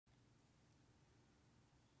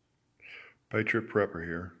Patriot Prepper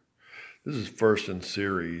here. This is first in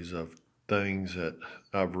series of things that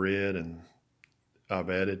I've read and I've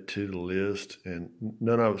added to the list, and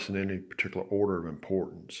none of it's in any particular order of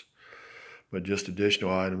importance, but just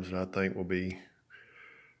additional items that I think will be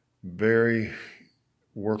very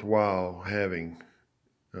worthwhile having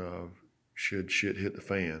should shit hit the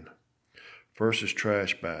fan. First is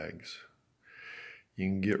trash bags. You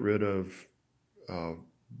can get rid of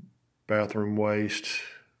bathroom waste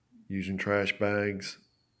using trash bags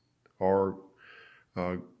or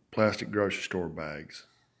plastic grocery store bags.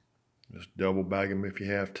 Just double bag them if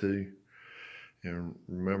you have to. And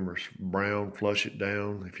remember, it's brown, flush it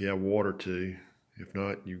down if you have water to. If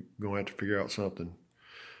not, you're going to have to figure out something.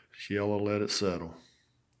 It's yellow, let it settle.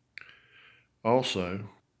 Also,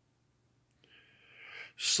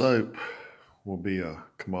 soap will be a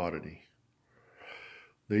commodity.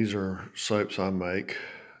 These are soaps I make.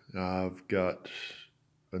 I've got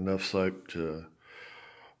enough soap to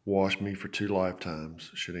wash me for 2 lifetimes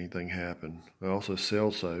should anything happen. I also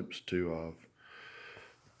sell soaps to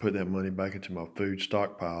put that money back into my food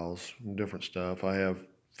stockpiles and different stuff. I have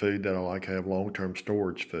food that I like. I have long-term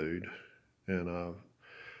storage food, and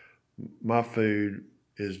my food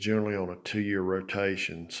is generally on a 2-year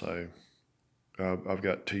rotation, so I've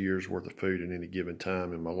got 2 years worth of food at any given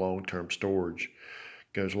time, and my long-term storage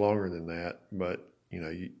goes longer than that, but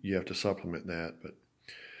you have to supplement that. But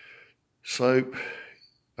soap,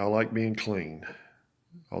 I like being clean.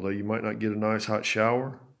 Although you might not get a nice hot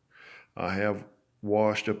shower, I have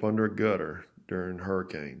washed up under a gutter during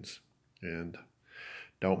hurricanes and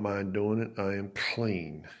don't mind doing it. I am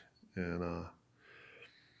clean, and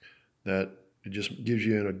that it just gives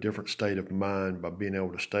you in a different state of mind by being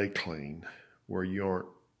able to stay clean, where you aren't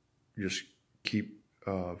just keep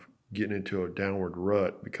getting into a downward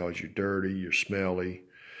rut because you're dirty, you're smelly,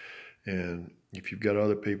 and if you've got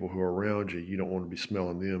other people who are around you, you don't want to be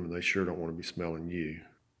smelling them, and they sure don't want to be smelling you.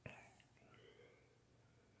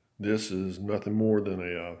 This is nothing more than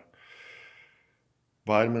a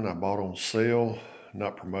vitamin I bought on sale.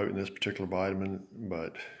 Not promoting this particular vitamin,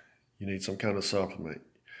 but you need some kind of supplement.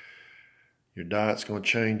 Your diet's going to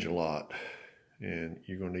change a lot, and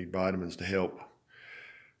you're going to need vitamins to help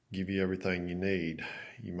give you everything you need.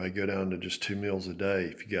 You may go down to just 2 meals a day.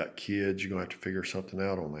 If you got kids, you're going to have to figure something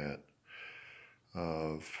out on that.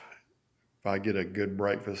 If I get a good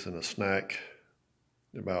breakfast and a snack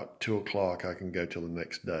about 2 o'clock, I can go till the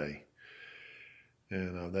next day.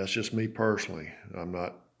 And that's just me personally. I'm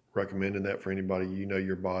not recommending that for anybody. You know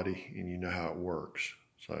your body and you know how it works.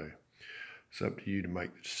 So it's up to you to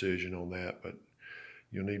make the decision on that. But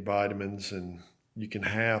you'll need vitamins, and you can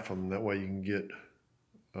half them. That way you can get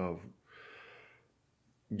them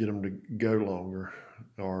to go longer,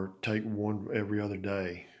 or take one every other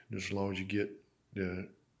day, just as long as you get the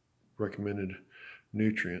recommended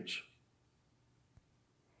nutrients.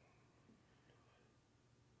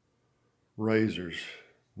 Razors,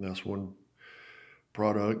 that's one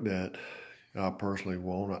product that I personally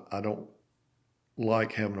want. I don't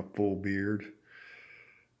like having a full beard,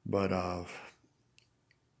 but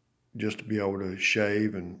just to be able to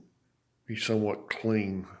shave and be somewhat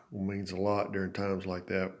clean means a lot during times like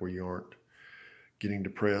that, where you aren't getting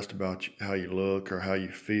depressed about how you look or how you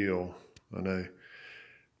feel. I know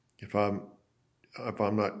if I'm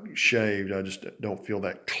not shaved, I just don't feel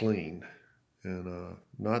that clean. And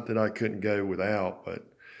not that I couldn't go without, but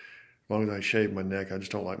as long as I shave my neck, I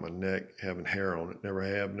just don't like my neck having hair on it. Never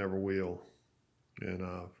have, never will. And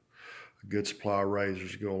a good supply of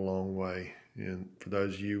razors go a long way. And for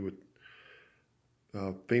those of you with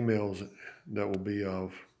females that will be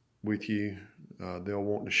with you, they'll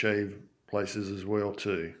want to shave places as well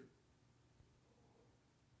too.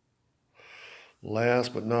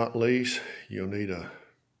 Last but not least, you'll need a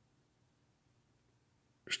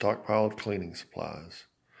stockpile of cleaning supplies.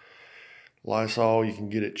 Lysol, you can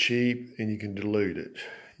get it cheap and you can dilute it.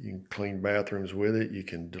 You can clean bathrooms with it. You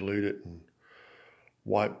can dilute it and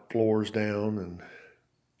wipe floors down, and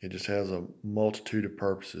it just has a multitude of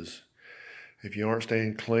purposes. If you aren't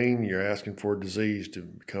staying clean, you're asking for a disease to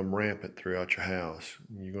become rampant throughout your house.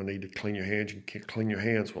 You're going to need to clean your hands. You can clean your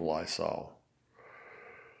hands with Lysol.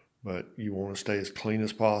 But you want to stay as clean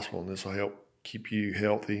as possible, and this will help keep you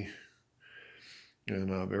healthy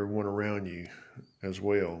and everyone around you as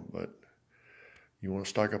well. But you want to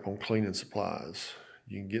stock up on cleaning supplies.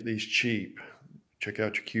 You can get these cheap. Check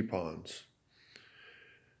out your coupons.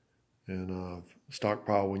 And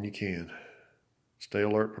stockpile when you can. Stay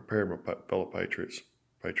alert, prepared, my fellow patriots.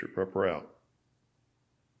 Patriot Prepper out.